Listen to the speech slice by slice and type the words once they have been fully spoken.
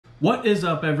What is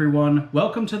up, everyone?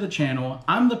 Welcome to the channel.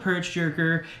 I'm the Perch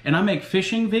Jerker, and I make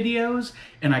fishing videos,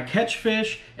 and I catch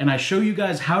fish, and I show you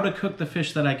guys how to cook the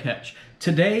fish that I catch.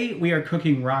 Today, we are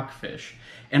cooking rockfish,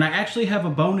 and I actually have a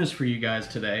bonus for you guys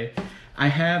today. I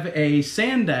have a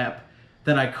sand dap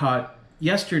that I caught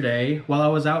yesterday while I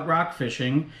was out rock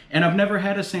fishing, and I've never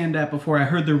had a sand dap before. I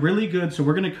heard they're really good, so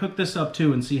we're gonna cook this up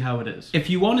too and see how it is. If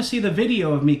you want to see the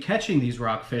video of me catching these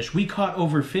rockfish, we caught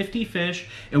over 50 fish,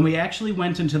 and we actually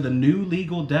went into the new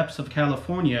legal depths of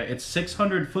California. It's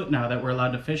 600 foot now that we're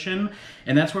allowed to fish in,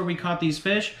 and that's where we caught these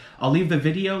fish. I'll leave the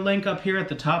video link up here at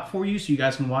the top for you so you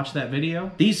guys can watch that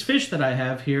video. These fish that I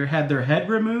have here had their head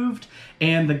removed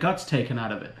and the guts taken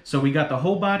out of it. So we got the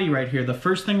whole body right here. The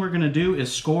first thing we're gonna do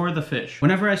is score the fish.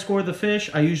 Whenever I score the fish,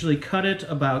 I usually cut it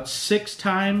about 6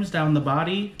 times down the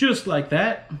body, just like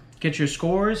that. Get your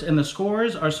scores, and the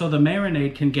scores are so the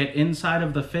marinade can get inside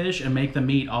of the fish and make the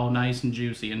meat all nice and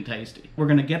juicy and tasty. We're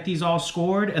gonna get these all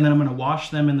scored, and then I'm gonna wash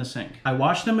them in the sink. I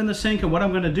wash them in the sink, and what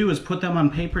I'm gonna do is put them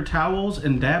on paper towels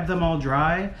and dab them all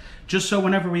dry, just so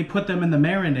whenever we put them in the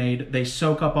marinade, they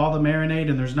soak up all the marinade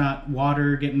and there's not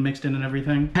water getting mixed in and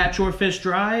everything. Pat your fish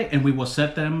dry, and we will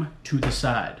set them to the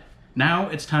side. Now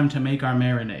it's time to make our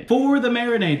marinade. For the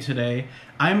marinade today,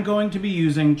 I'm going to be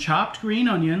using chopped green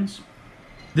onions.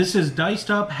 This is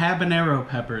diced up habanero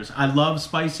peppers. I love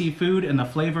spicy food, and the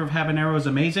flavor of habanero is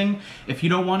amazing. If you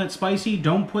don't want it spicy,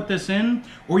 don't put this in,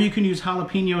 or you can use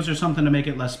jalapenos or something to make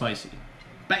it less spicy.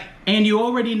 Bang! And you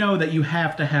already know that you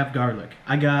have to have garlic.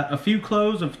 I got a few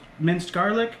cloves of minced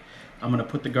garlic. I'm gonna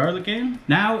put the garlic in.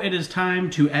 Now it is time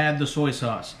to add the soy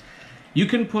sauce. You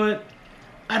can put,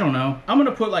 I don't know, I'm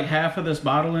gonna put like half of this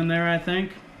bottle in there, I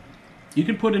think. You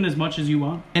can put in as much as you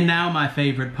want. And now my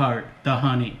favorite part, the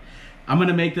honey. I'm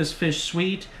gonna make this fish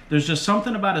sweet. There's just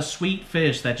something about a sweet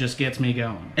fish that just gets me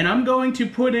going. And I'm going to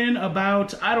put in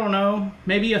about, I don't know,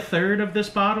 maybe 1/3 of this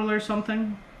bottle or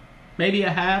something. Maybe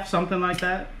a half, something like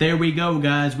that. There we go,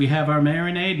 guys. We have our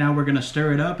marinade. Now we're gonna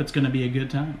stir it up. It's gonna be a good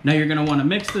time. Now you're gonna wanna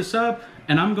mix this up,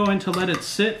 and I'm going to let it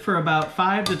sit for about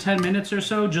 5 to 10 minutes or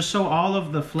so, just so all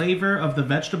of the flavor of the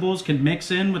vegetables can mix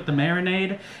in with the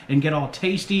marinade and get all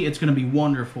tasty. It's gonna be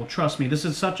wonderful. Trust me, this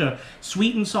is such a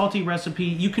sweet and salty recipe.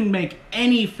 You can make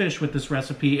any fish with this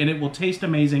recipe, and it will taste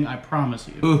amazing, I promise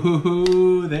you.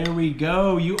 Ooh, there we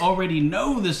go. You already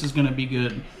know this is gonna be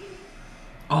good.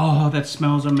 Oh, that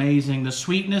smells amazing. The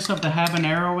sweetness of the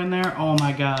habanero in there, oh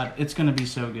my God, it's gonna be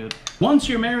so good. Once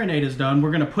your marinade is done,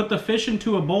 we're gonna put the fish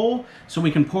into a bowl so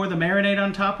we can pour the marinade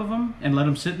on top of them and let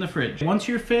them sit in the fridge. Once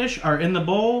your fish are in the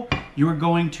bowl, you are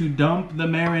going to dump the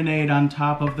marinade on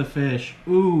top of the fish.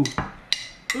 Ooh,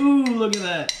 ooh, look at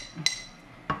that.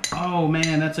 Oh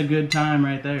man, that's a good time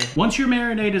right there. Once your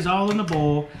marinade is all in the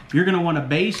bowl, you're gonna wanna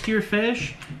baste your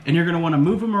fish, and you're gonna wanna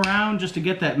move them around just to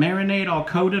get that marinade all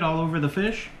coated all over the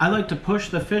fish. I like to push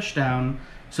the fish down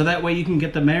so that way you can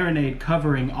get the marinade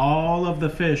covering all of the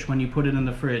fish when you put it in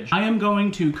the fridge. I am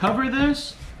going to cover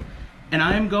this, and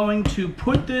I am going to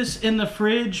put this in the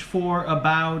fridge for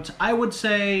about, I would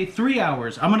say, 3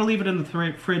 hours. I'm gonna leave it in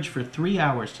the fridge for 3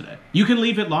 hours today. You can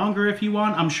leave it longer if you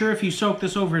want. I'm sure if you soak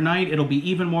this overnight, it'll be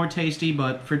even more tasty,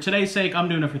 but for today's sake, I'm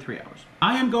doing it for 3 hours.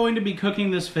 I am going to be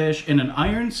cooking this fish in an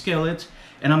iron skillet,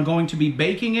 and I'm going to be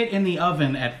baking it in the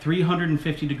oven at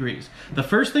 350 degrees. The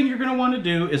first thing you're gonna wanna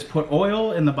do is put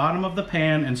oil in the bottom of the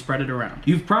pan and spread it around.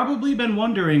 You've probably been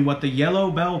wondering what the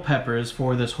yellow bell pepper is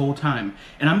for this whole time,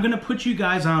 and I'm gonna put you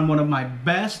guys on one of my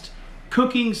best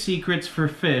cooking secrets for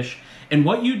fish. And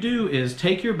what you do is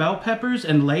take your bell peppers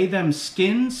and lay them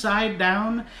skin side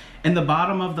down in the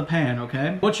bottom of the pan,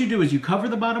 okay? What you do is you cover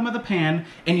the bottom of the pan,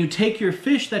 and you take your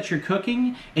fish that you're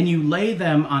cooking and you lay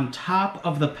them on top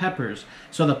of the peppers.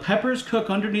 So the peppers cook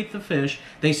underneath the fish,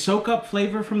 they soak up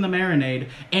flavor from the marinade,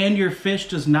 and your fish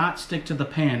does not stick to the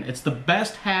pan. It's the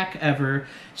best hack ever.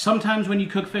 Sometimes when you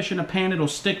cook fish in a pan, it'll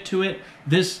stick to it.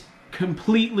 This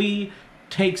completely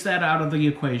takes that out of the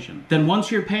equation. Then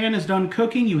once your pan is done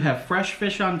cooking, you have fresh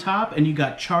fish on top and you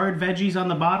got charred veggies on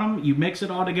the bottom. You mix it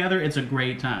all together, it's a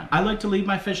great time. I like to leave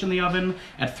my fish in the oven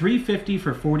at 350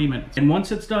 for 40 minutes. And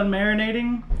once it's done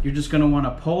marinating, you're just gonna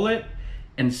wanna pull it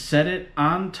and set it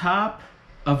on top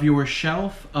of your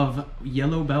shelf of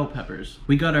yellow bell peppers.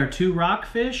 We got our 2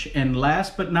 rockfish, and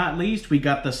last but not least, we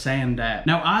got the sand dap.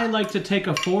 Now I like to take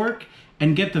a fork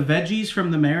and get the veggies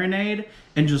from the marinade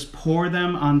and just pour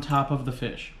them on top of the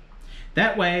fish.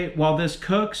 That way, while this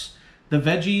cooks, the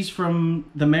veggies from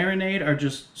the marinade are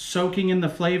just soaking in the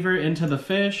flavor into the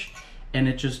fish, and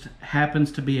it just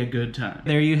happens to be a good time.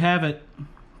 There you have it.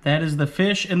 That is the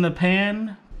fish in the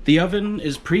pan. The oven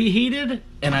is preheated,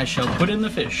 and I shall put in the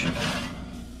fish.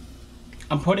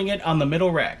 I'm putting it on the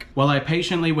middle rack while I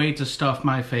patiently wait to stuff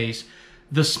my face.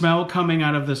 The smell coming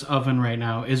out of this oven right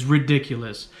now is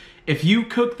ridiculous. If you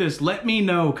cook this, let me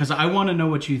know, because I want to know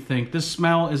what you think. This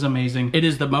smell is amazing. It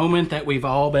is the moment that we've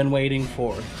all been waiting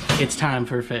for. It's time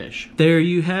for fish. There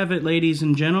you have it, ladies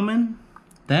and gentlemen.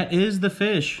 That is the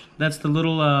fish. That's the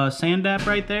little sand dap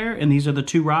right there, and these are the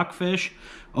 2 rockfish.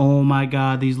 Oh my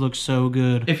God, these look so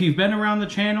good. If you've been around the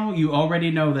channel, you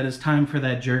already know that it's time for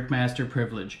that Jerkmaster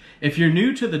privilege. If you're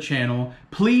new to the channel,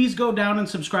 please go down and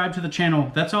subscribe to the channel.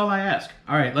 That's all I ask.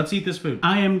 All right, let's eat this food.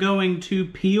 I am going to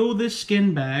peel this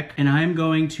skin back, and I am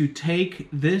going to take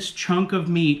this chunk of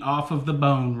meat off of the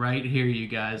bone right here, you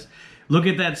guys. Look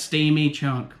at that steamy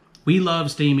chunk. We love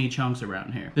steamy chunks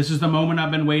around here. This is the moment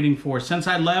I've been waiting for. Since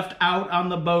I left out on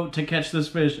the boat to catch this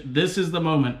fish, this is the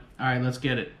moment. All right, let's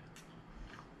get it.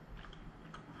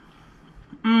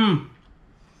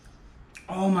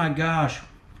 Oh my gosh.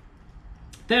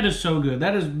 That is so good.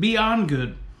 That is beyond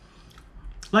good.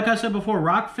 Like I said before,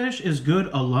 rockfish is good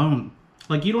alone.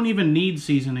 Like, you don't even need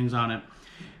seasonings on it.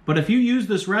 But if you use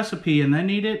this recipe and then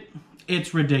eat it,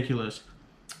 it's ridiculous.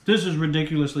 This is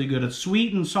ridiculously good. It's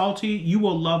sweet and salty. You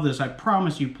will love this. I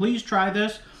promise you. Please try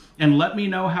this and let me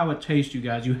know how it tastes, you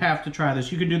guys. You have to try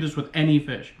this. You can do this with any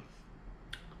fish.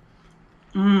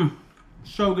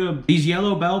 So good. These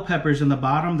yellow bell peppers in the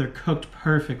bottom, they're cooked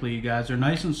perfectly, you guys. They're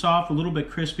nice and soft, a little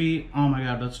bit crispy. Oh my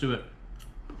God, let's do it.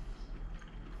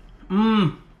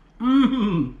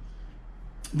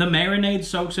 The marinade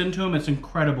soaks into them. It's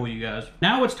incredible, you guys.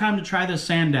 Now it's time to try this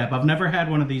sand dap. I've never had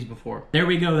one of these before. There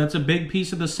we go. That's a big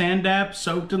piece of the sand dap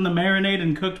soaked in the marinade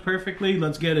and cooked perfectly.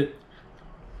 Let's get it.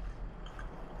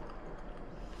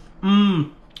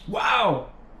 Wow.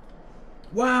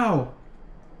 Wow.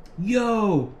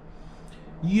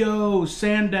 Yo,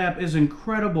 sand dap is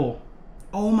incredible.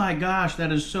 Oh my gosh,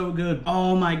 that is so good.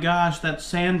 Oh my gosh, that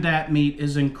sand dap meat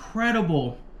is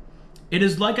incredible. It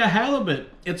is like a halibut.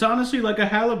 It's honestly like a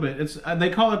halibut. It's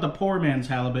they call it the poor man's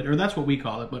halibut, or that's what we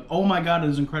call it, but oh my God, it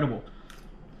is incredible.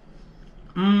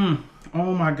 Oh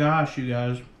my gosh, you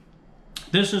guys.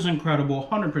 This is incredible,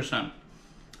 100%.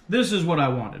 This is what I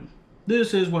wanted.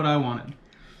 This is what I wanted.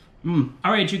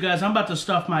 All right, you guys, I'm about to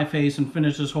stuff my face and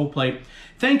finish this whole plate.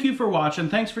 Thank you for watching.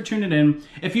 Thanks for tuning in.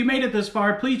 If you made it this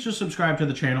far, please just subscribe to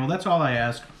the channel. That's all I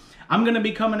ask. I'm going to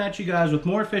be coming at you guys with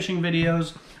more fishing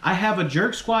videos. I have a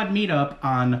Jerk Squad meetup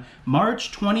on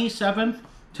March 27th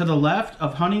to the left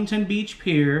of Huntington Beach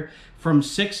Pier from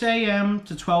 6 a.m.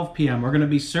 to 12 p.m. We're going to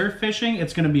be surf fishing.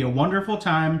 It's going to be a wonderful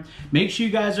time. Make sure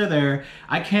you guys are there.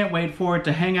 I can't wait for it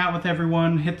to hang out with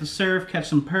everyone, hit the surf, catch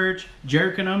some perch,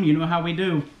 jerking them. You know how we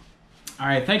do. All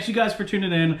right, thanks you guys for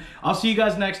tuning in. I'll see you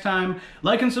guys next time.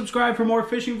 Like and subscribe for more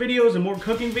fishing videos and more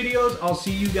cooking videos. I'll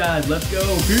see you guys. Let's go.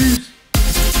 Peace.